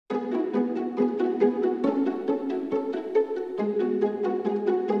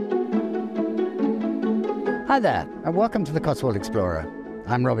Hi there, and welcome to the Cotswold Explorer.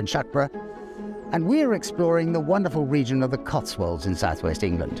 I'm Robin Shuckburgh, and we're exploring the wonderful region of the Cotswolds in southwest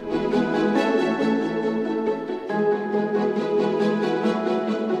England.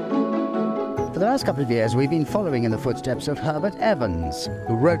 For the last couple of years, we've been following in the footsteps of Herbert Evans,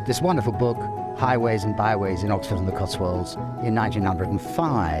 who wrote this wonderful book, Highways and Byways in Oxford and the Cotswolds, in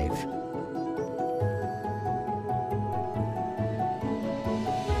 1905.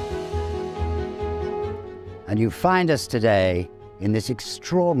 And you find us today in this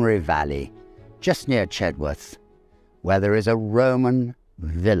extraordinary valley, just near Chedworth, where there is a Roman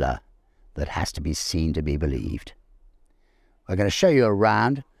villa that has to be seen to be believed. We're going to show you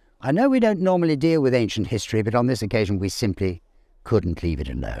around. I know we don't normally deal with ancient history, but on this occasion we simply couldn't leave it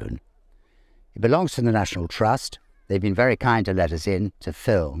alone. It belongs to the National Trust. They've been very kind to let us in to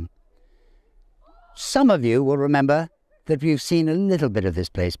film. Some of you will remember that we've seen a little bit of this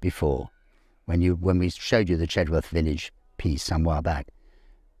place before, when we showed you the Chedworth village piece some while back.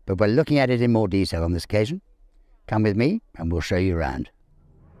 But we're looking at it in more detail on this occasion. Come with me and we'll show you around.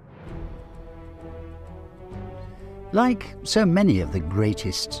 Like so many of the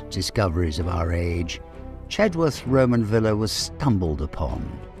greatest discoveries of our age, Chedworth Roman villa was stumbled upon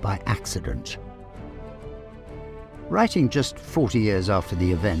by accident. Writing just 40 years after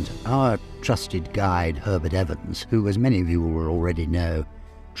the event, our trusted guide Herbert Evans, who, as many of you will already know,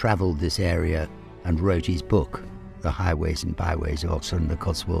 travelled this area and wrote his book, The Highways and Byways of Oxford and the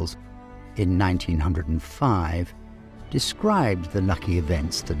Cotswolds, in 1905, described the lucky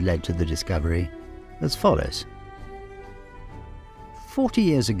events that led to the discovery as follows. 40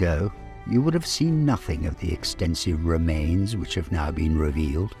 years ago, you would have seen nothing of the extensive remains which have now been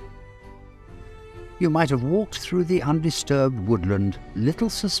revealed. You might have walked through the undisturbed woodland, little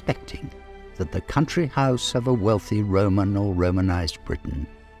suspecting that the country house of a wealthy Roman or Romanized Briton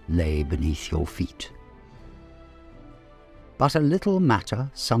lay beneath your feet. But a little matter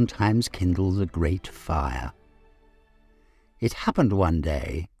sometimes kindles a great fire. It happened one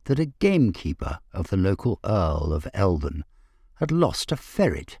day that a gamekeeper of the local Earl of Eldon had lost a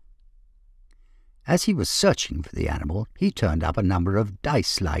ferret. As he was searching for the animal, he turned up a number of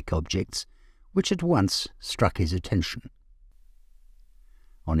dice-like objects which at once struck his attention.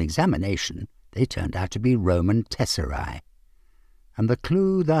 On examination, they turned out to be Roman tesserae, and the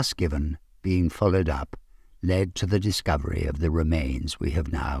clue thus given, being followed up, led to the discovery of the remains we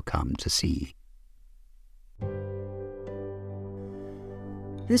have now come to see.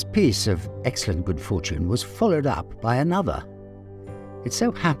 This piece of excellent good fortune was followed up by another. It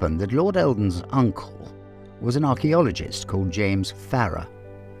so happened that Lord Eldon's uncle was an archaeologist called James Farrer,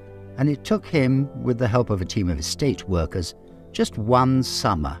 and it took him, with the help of a team of estate workers, just one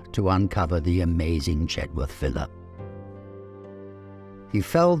summer to uncover the amazing Chedworth villa. He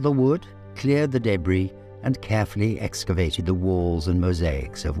felled the wood, cleared the debris, and carefully excavated the walls and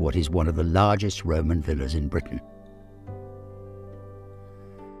mosaics of what is one of the largest Roman villas in Britain.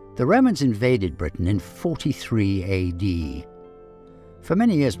 The Romans invaded Britain in 43 AD. For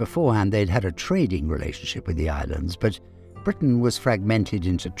many years beforehand, they'd had a trading relationship with the islands, but Britain was fragmented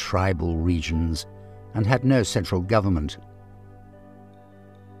into tribal regions and had no central government.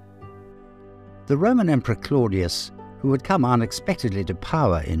 The Roman Emperor Claudius, who had come unexpectedly to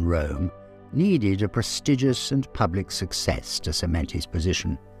power in Rome, needed a prestigious and public success to cement his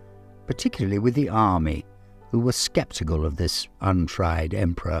position, particularly with the army, who were sceptical of this untried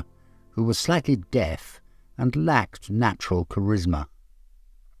emperor, who was slightly deaf and lacked natural charisma.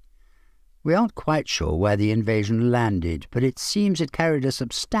 We aren't quite sure where the invasion landed, but it seems it carried a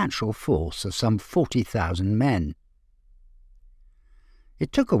substantial force of some 40,000 men.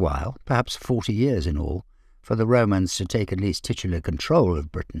 It took a while, perhaps 40 years in all, for the Romans to take at least titular control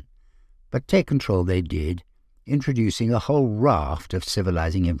of Britain, but take control they did, introducing a whole raft of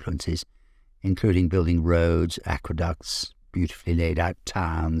civilizing influences, including building roads, aqueducts, beautifully laid out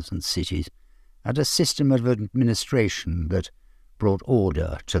towns and cities, and a system of administration that brought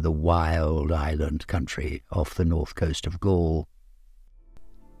order to the wild island country off the north coast of Gaul.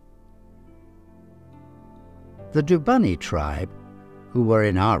 The Dubunni tribe, who were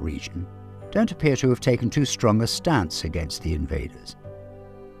in our region, don't appear to have taken too strong a stance against the invaders.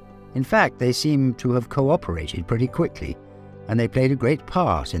 In fact, they seem to have cooperated pretty quickly, and they played a great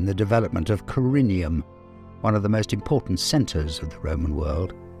part in the development of Corinium, one of the most important centres of the Roman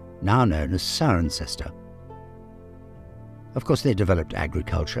world, now known as Cirencester. Of course, they developed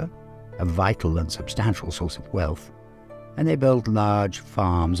agriculture, a vital and substantial source of wealth, and they built large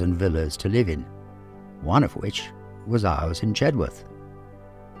farms and villas to live in, one of which was ours in Chedworth.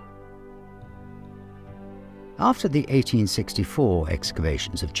 After the 1864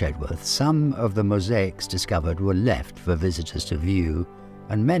 excavations of Chedworth, some of the mosaics discovered were left for visitors to view,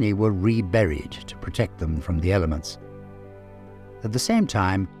 and many were reburied to protect them from the elements. At the same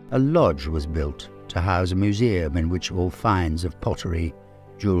time, a lodge was built to house a museum in which all finds of pottery,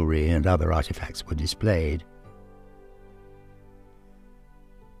 jewellery and other artefacts were displayed.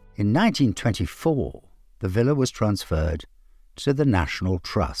 In 1924, the villa was transferred to the National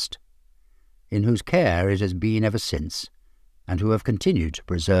Trust, in whose care it has been ever since, and who have continued to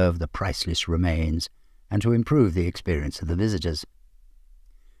preserve the priceless remains and to improve the experience of the visitors.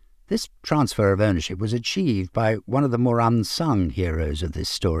 This transfer of ownership was achieved by one of the more unsung heroes of this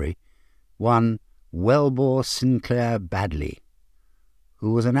story, one Welbore Sinclair Badley,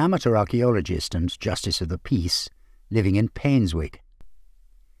 who was an amateur archaeologist and Justice of the Peace living in Painswick.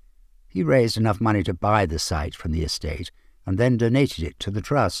 He raised enough money to buy the site from the estate and then donated it to the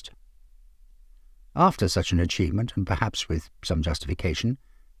trust. After such an achievement, and perhaps with some justification,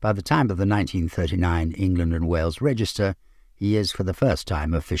 by the time of the 1939 England and Wales Register, he is for the first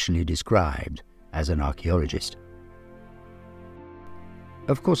time officially described as an archaeologist.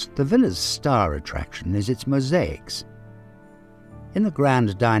 Of course, the villa's star attraction is its mosaics. In the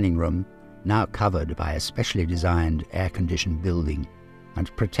grand dining room, now covered by a specially designed air-conditioned building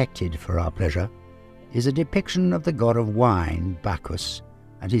and protected for our pleasure, is a depiction of the god of wine, Bacchus,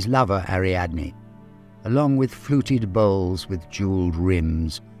 and his lover Ariadne, along with fluted bowls with jewelled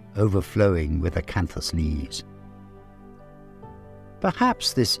rims overflowing with acanthus leaves.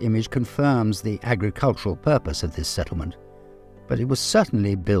 Perhaps this image confirms the agricultural purpose of this settlement, but it was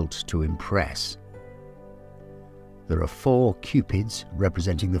certainly built to impress. There are 4 cupids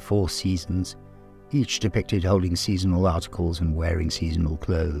representing the 4 seasons, each depicted holding seasonal articles and wearing seasonal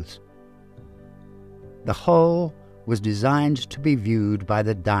clothes. The whole was designed to be viewed by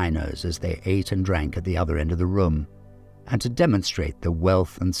the diners as they ate and drank at the other end of the room, and to demonstrate the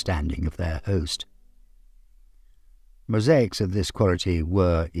wealth and standing of their host. Mosaics of this quality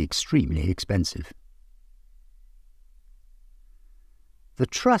were extremely expensive. The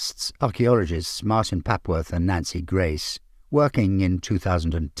Trust's archaeologists Martin Papworth and Nancy Grace, working in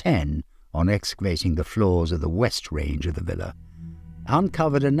 2010 on excavating the floors of the west range of the villa,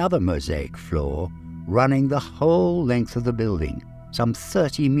 uncovered another mosaic floor running the whole length of the building, some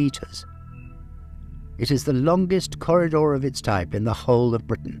 30 metres. It is the longest corridor of its type in the whole of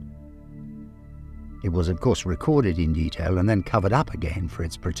Britain. It was of course recorded in detail and then covered up again for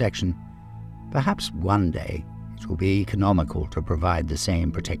its protection. Perhaps one day it will be economical to provide the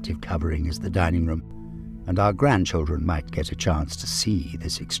same protective covering as the dining room, and our grandchildren might get a chance to see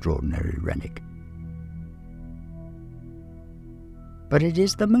this extraordinary relic. But it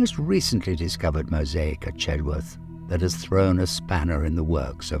is the most recently discovered mosaic at Chedworth that has thrown a spanner in the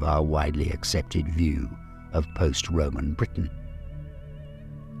works of our widely accepted view of post-Roman Britain.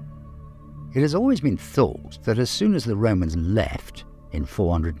 It has always been thought that as soon as the Romans left, in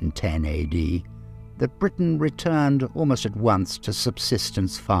 410 AD, that Britain returned almost at once to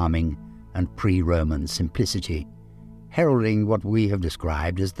subsistence farming and pre-Roman simplicity, heralding what we have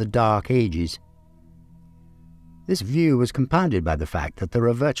described as the Dark Ages. This view was compounded by the fact that there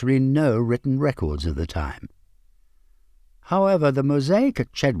are virtually no written records of the time. However, the mosaic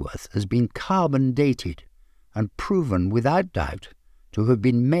at Chedworth has been carbon dated and proven without doubt to have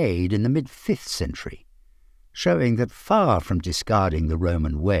been made in the mid-5th century, showing that far from discarding the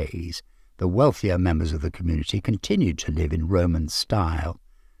Roman ways, the wealthier members of the community continued to live in Roman style,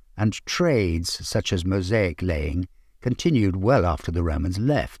 and trades such as mosaic laying continued well after the Romans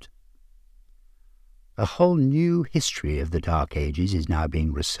left. A whole new history of the Dark Ages is now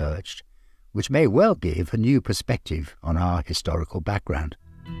being researched, which may well give a new perspective on our historical background.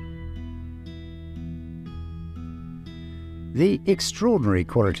 The extraordinary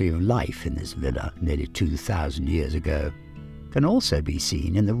quality of life in this villa nearly 2,000 years ago can also be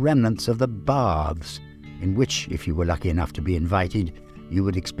seen in the remnants of the baths, in which, if you were lucky enough to be invited, you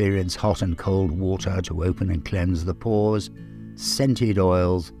would experience hot and cold water to open and cleanse the pores, scented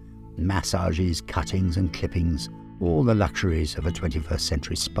oils, massages, cuttings and clippings, all the luxuries of a 21st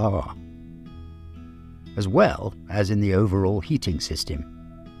century spa, as well as in the overall heating system.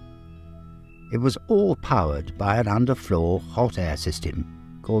 It was all powered by an underfloor hot air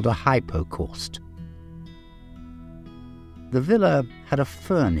system called a hypocaust. The villa had a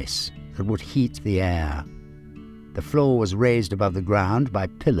furnace that would heat the air. The floor was raised above the ground by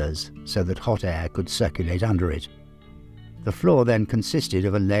pillars so that hot air could circulate under it. The floor then consisted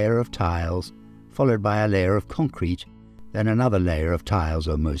of a layer of tiles, followed by a layer of concrete, then another layer of tiles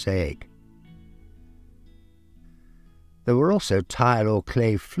or mosaic. There were also tile or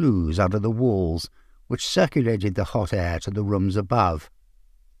clay flues under the walls, which circulated the hot air to the rooms above.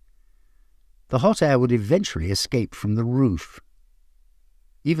 The hot air would eventually escape from the roof.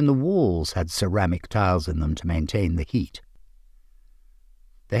 Even the walls had ceramic tiles in them to maintain the heat.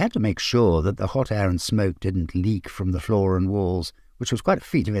 They had to make sure that the hot air and smoke didn't leak from the floor and walls, which was quite a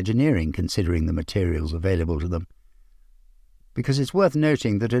feat of engineering considering the materials available to them. Because it's worth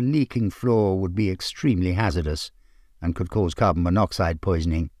noting that a leaking floor would be extremely hazardous and could cause carbon monoxide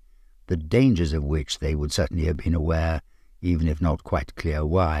poisoning, the dangers of which they would certainly have been aware, even if not quite clear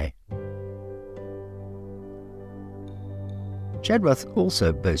why. Chedworth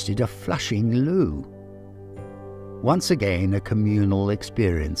also boasted a flushing loo. Once again, a communal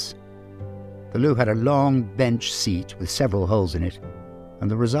experience. The loo had a long bench seat with several holes in it,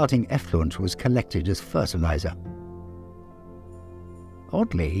 and the resulting effluent was collected as fertilizer.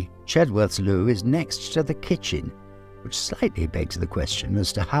 Oddly, Chedworth's loo is next to the kitchen, which slightly begs the question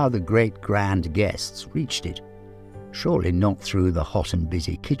as to how the great grand guests reached it. Surely not through the hot and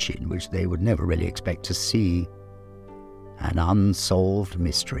busy kitchen, which they would never really expect to see. An unsolved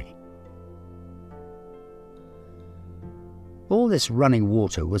mystery. All this running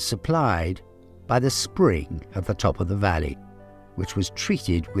water was supplied by the spring at the top of the valley, which was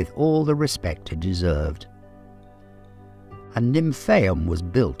treated with all the respect it deserved. A nymphaeum was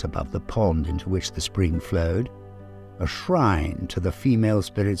built above the pond into which the spring flowed, a shrine to the female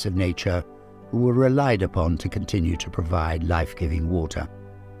spirits of nature who were relied upon to continue to provide life-giving water.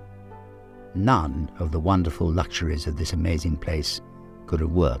 None of the wonderful luxuries of this amazing place could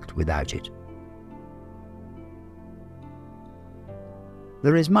have worked without it.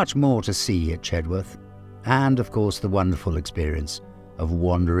 There is much more to see at Chedworth, and of course the wonderful experience of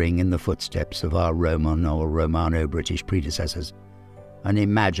wandering in the footsteps of our Roman or Romano-British predecessors and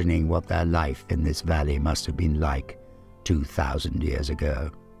imagining what their life in this valley must have been like 2,000 years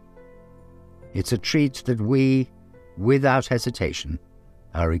ago. It's a treat that we, without hesitation,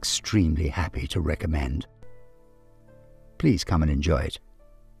 are extremely happy to recommend. Please come and enjoy it.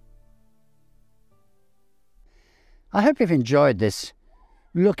 I hope you've enjoyed this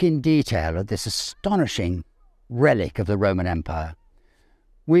look in detail at this astonishing relic of the Roman Empire.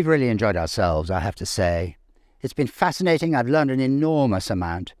 We've really enjoyed ourselves, I have to say. It's been fascinating. I've learned an enormous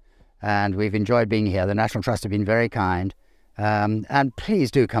amount, and we've enjoyed being here. The National Trust have been very kind, and please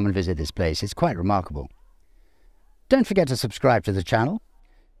do come and visit this place. It's quite remarkable. Don't forget to subscribe to the channel.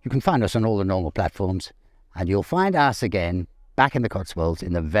 You can find us on all the normal platforms, and you'll find us again back in the Cotswolds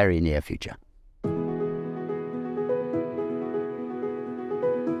in the very near future.